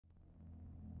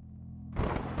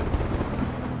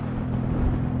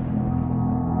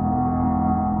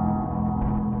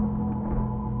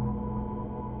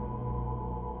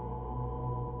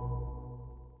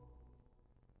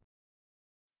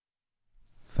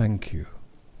thank you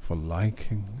for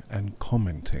liking and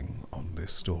commenting on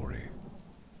this story.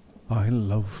 I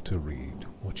love to read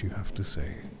what you have to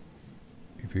say.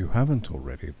 If you haven't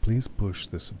already, please push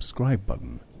the subscribe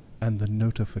button and the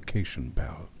notification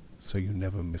bell so you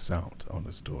never miss out on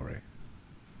a story.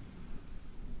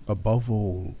 Above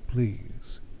all,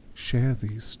 please share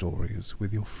these stories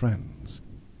with your friends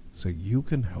so you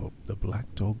can help the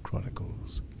Black Dog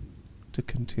Chronicles to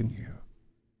continue.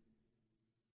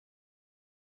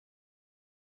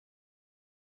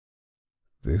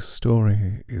 This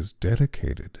story is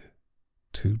dedicated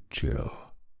to Jill.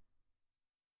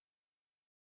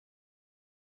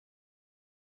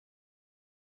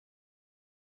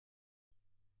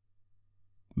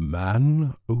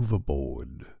 Man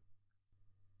Overboard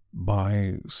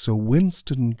by Sir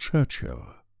Winston Churchill.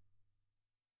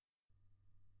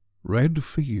 Read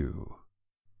for you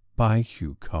by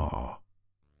Huw Carr.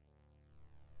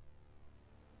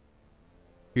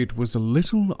 It was a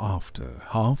little after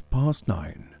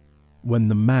 9:30 when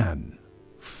the man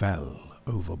fell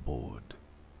overboard.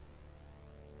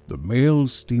 The mail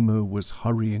steamer was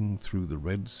hurrying through the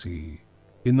Red Sea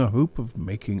in the hope of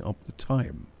making up the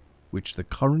time which the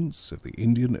currents of the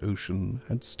Indian Ocean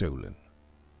had stolen.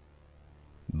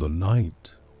 The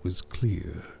night was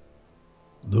clear,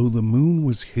 though the moon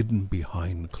was hidden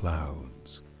behind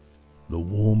clouds. The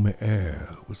warm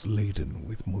air was laden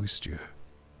with moisture.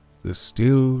 The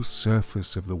still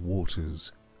surface of the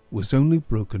waters was only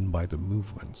broken by the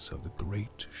movements of the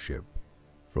great ship,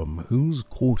 from whose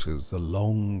quarters the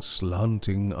long,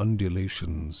 slanting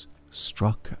undulations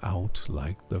struck out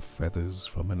like the feathers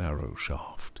from an arrow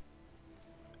shaft,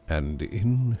 and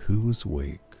in whose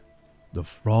wake the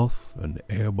froth and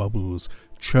air bubbles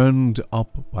churned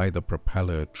up by the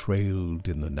propeller trailed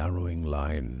in the narrowing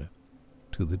line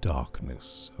to the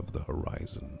darkness of the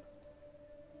horizon.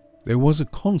 There was a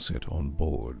concert on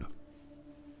board.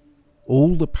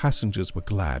 All the passengers were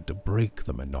glad to break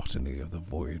the monotony of the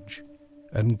voyage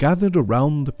and gathered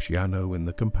around the piano in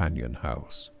the companion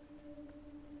house.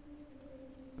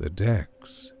 The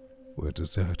decks were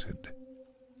deserted.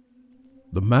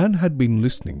 The man had been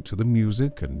listening to the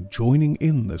music and joining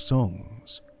in the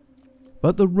songs,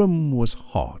 but the room was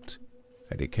hot,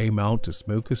 and he came out to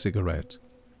smoke a cigarette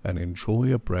and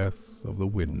enjoy a breath of the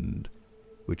wind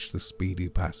which the speedy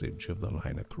passage of the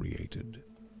liner created.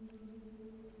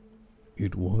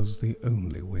 It was the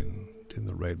only wind in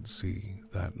the Red Sea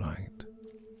that night.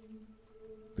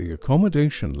 The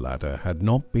accommodation ladder had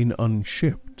not been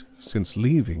unshipped since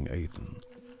leaving Aden,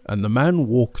 and the man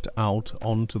walked out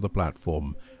onto the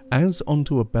platform as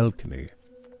onto a balcony.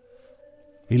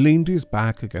 He leaned his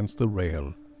back against the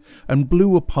rail and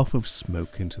blew a puff of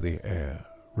smoke into the air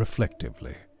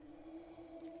reflectively.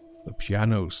 The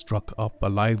piano struck up a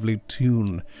lively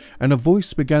tune, and a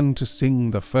voice began to sing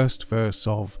the first verse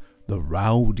of The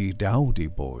Rowdy Dowdy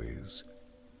Boys.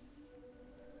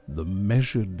 The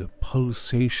measured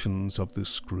pulsations of the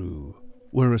screw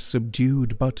were a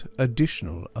subdued but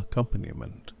additional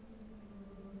accompaniment.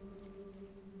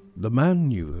 The man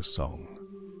knew the song.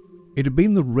 It had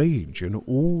been the rage in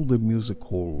all the music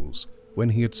halls when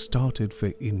he had started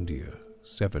for India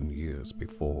 7 years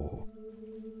before.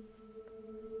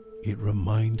 It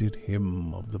reminded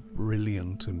him of the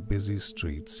brilliant and busy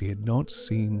streets he had not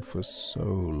seen for so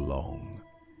long,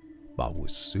 but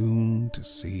was soon to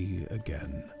see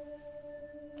again.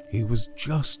 He was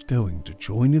just going to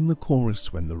join in the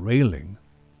chorus when the railing,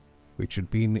 which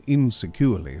had been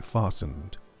insecurely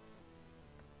fastened,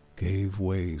 gave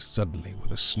way suddenly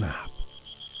with a snap,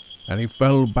 and he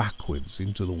fell backwards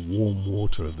into the warm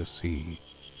water of the sea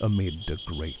amid a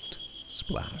great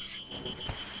splash.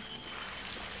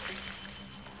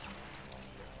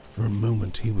 For a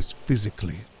moment he was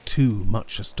physically too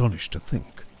much astonished to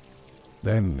think.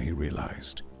 Then he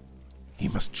realized he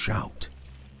must shout.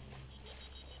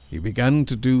 He began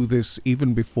to do this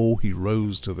even before he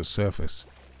rose to the surface.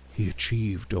 He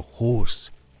achieved a hoarse,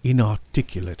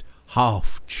 inarticulate,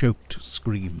 half-choked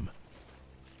scream.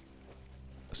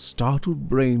 A startled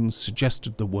brain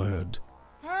suggested the word,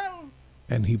 "Help!"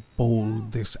 and he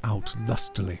bawled this out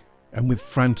lustily and with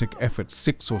frantic effort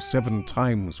 6 or 7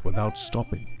 times without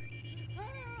stopping.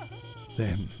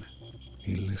 Then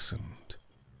he listened.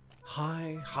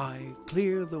 "Hi, hi,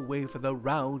 clear the way for the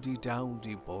rowdy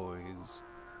dowdy boys."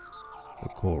 The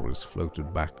chorus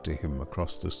floated back to him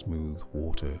across the smooth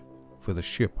water, for the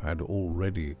ship had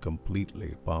already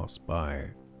completely passed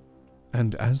by.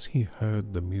 And as he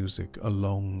heard the music, a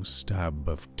long stab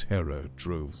of terror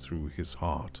drove through his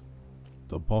heart.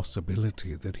 The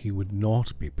possibility that he would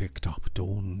not be picked up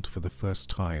dawned for the first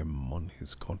time on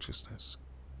his consciousness.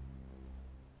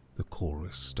 The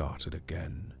chorus started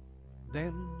again.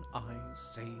 Then I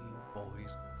say,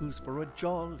 boys, who's for a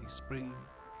jolly spree?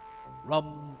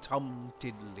 Rum tum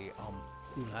tiddly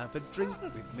who'll have a drink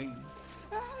with me?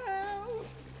 Help!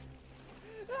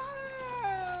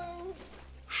 Help!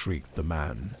 Shrieked the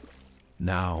man,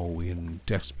 now in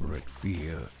desperate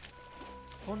fear.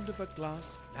 Fond of a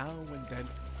glass now and then,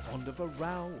 fond of a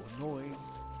row or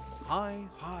noise. Hi,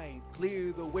 hi,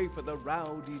 clear the way for the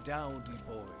rowdy-dowdy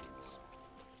boys.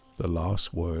 The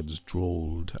last words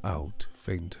drawled out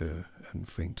fainter and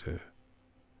fainter.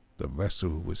 The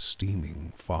vessel was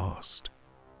steaming fast.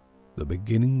 The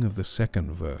beginning of the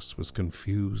second verse was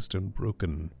confused and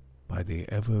broken by the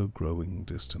ever-growing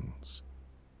distance.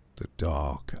 The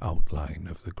dark outline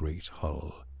of the great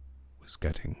hull was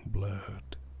getting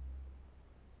blurred.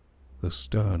 The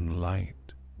stern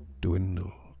light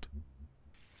dwindled.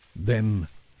 Then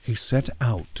he set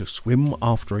out to swim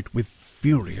after it with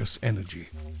furious energy,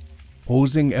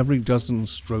 pausing every dozen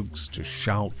strokes to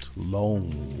shout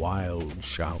long, wild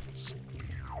shouts.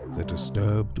 The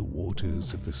disturbed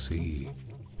waters of the sea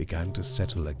began to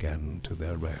settle again to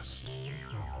their rest,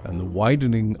 and the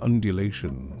widening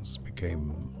undulations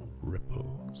became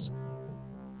ripples.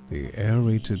 The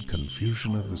aerated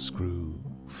confusion of the screw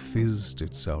fizzed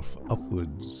itself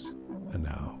upwards and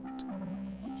out.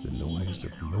 The noise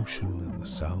of motion and the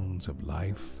sounds of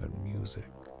life and music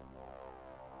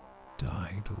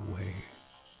died away.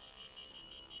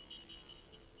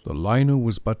 The liner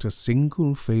was but a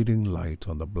single fading light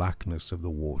on the blackness of the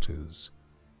waters,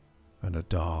 and a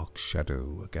dark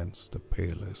shadow against the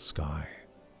paler sky.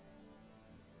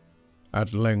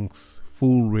 At length,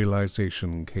 full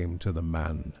realization came to the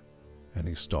man, and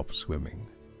he stopped swimming.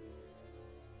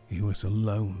 He was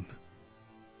alone,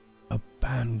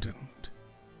 abandoned.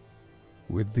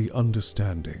 With the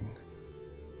understanding,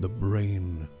 the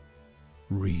brain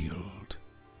reeled.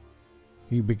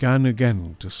 He began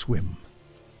again to swim,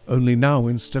 only now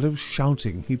instead of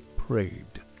shouting he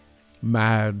prayed,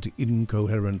 mad,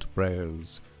 incoherent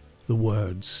prayers, the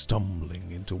words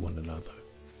stumbling into one another.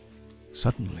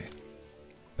 Suddenly,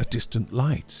 a distant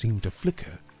light seemed to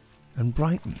flicker and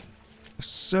brighten. A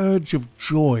surge of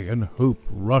joy and hope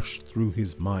rushed through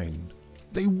his mind.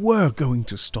 They were going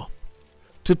to stop,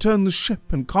 to turn the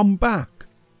ship and come back.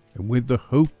 And with the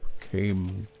hope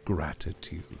came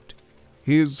gratitude.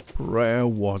 His prayer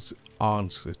was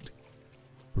answered.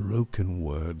 Broken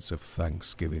words of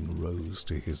thanksgiving rose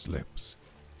to his lips.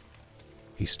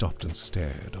 He stopped and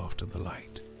stared after the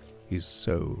light, his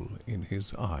soul in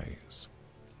his eyes.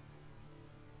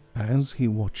 As he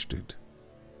watched it,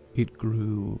 it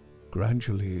grew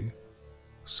gradually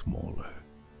smaller.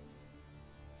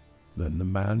 Then the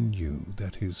man knew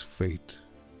that his fate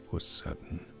was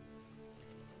certain.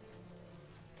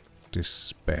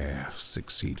 Despair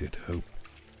succeeded hope.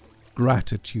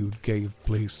 Gratitude gave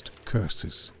place to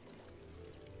curses.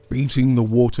 Beating the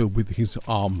water with his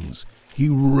arms, he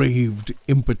raved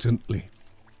impotently.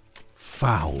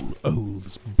 Foul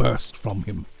oaths burst from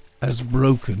him, as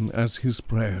broken as his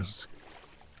prayers,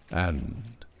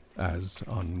 and as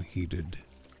unheeded.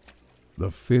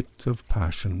 The fit of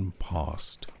passion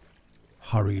passed.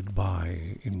 Hurried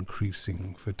by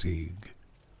increasing fatigue,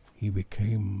 he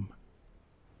became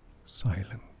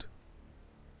silent.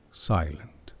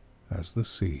 Silent as the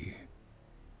sea,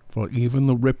 for even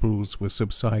the ripples were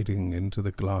subsiding into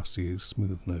the glassy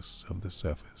smoothness of the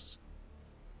surface.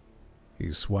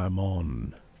 He swam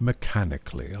on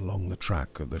mechanically along the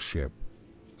track of the ship,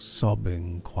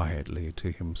 sobbing quietly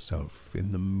to himself in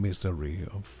the misery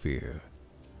of fear,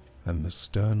 and the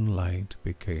stern light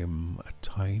became a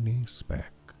tiny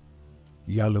speck,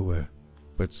 yellower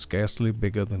but scarcely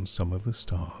bigger than some of the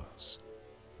stars,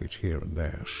 which here and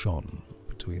there shone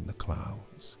between the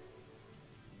clouds.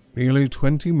 Nearly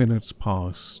 20 minutes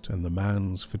passed, and the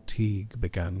man's fatigue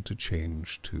began to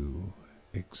change to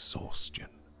exhaustion.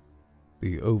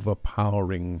 The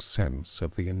overpowering sense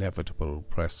of the inevitable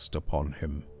pressed upon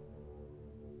him.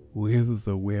 With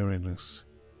the weariness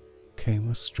came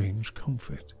a strange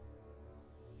comfort.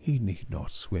 He need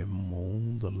not swim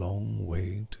all the long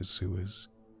way to Suez.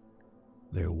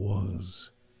 There was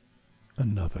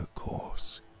another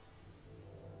course.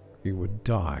 He would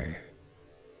die.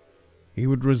 He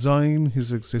would resign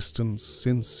his existence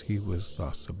since he was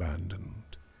thus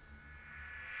abandoned.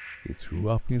 He threw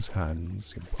up his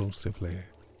hands impulsively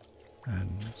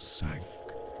and sank.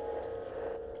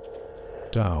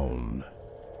 Down,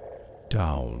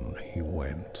 down he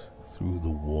went through the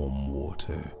warm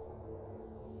water.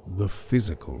 The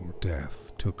physical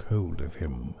death took hold of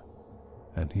him,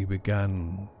 and he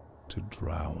began to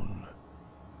drown.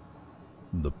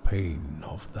 The pain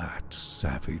of that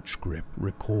savage grip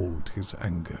recalled his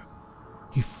anger.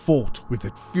 He fought with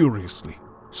it furiously.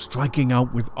 Striking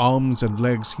out with arms and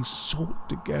legs, he sought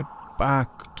to get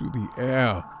back to the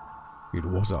air. It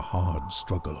was a hard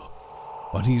struggle,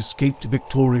 but he escaped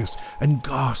victorious and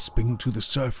gasping to the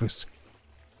surface.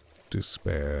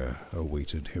 Despair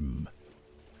awaited him.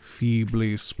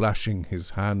 Feebly splashing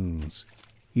his hands,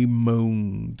 he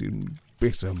moaned in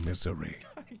bitter misery.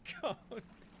 I can't.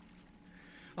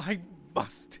 I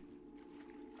must.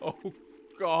 Oh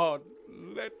God,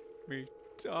 let me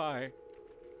die.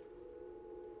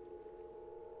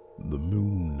 The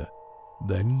moon,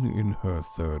 then in her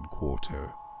third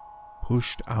quarter,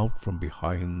 pushed out from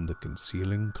behind the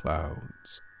concealing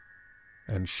clouds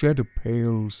and shed a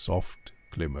pale, soft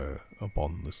glimmer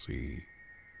upon the sea.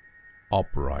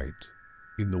 Upright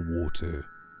in the water,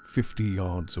 50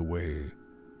 yards away,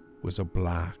 was a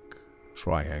black,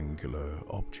 triangular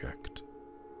object.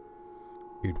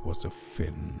 It was a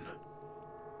fin.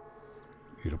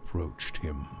 It approached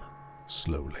him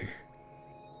slowly.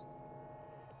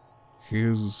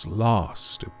 His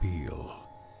last appeal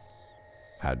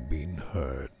had been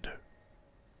heard.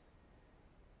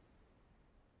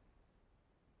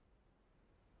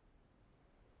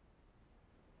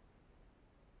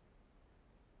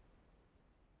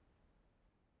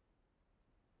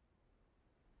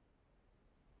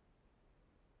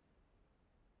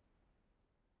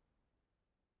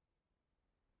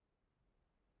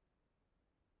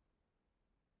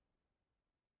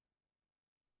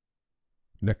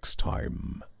 Next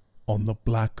time on the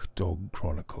Black Dog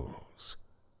Chronicles,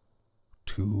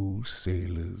 two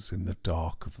sailors in the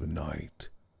dark of the night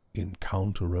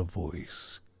encounter a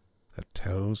voice that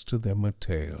tells to them a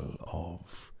tale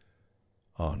of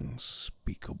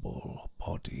unspeakable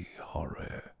body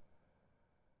horror.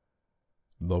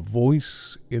 The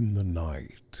Voice in the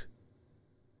Night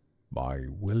by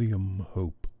William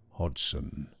Hope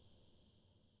Hodgson.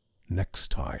 Next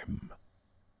time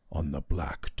on the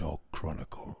Black Dog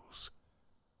Chronicles.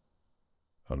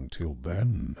 Until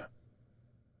then,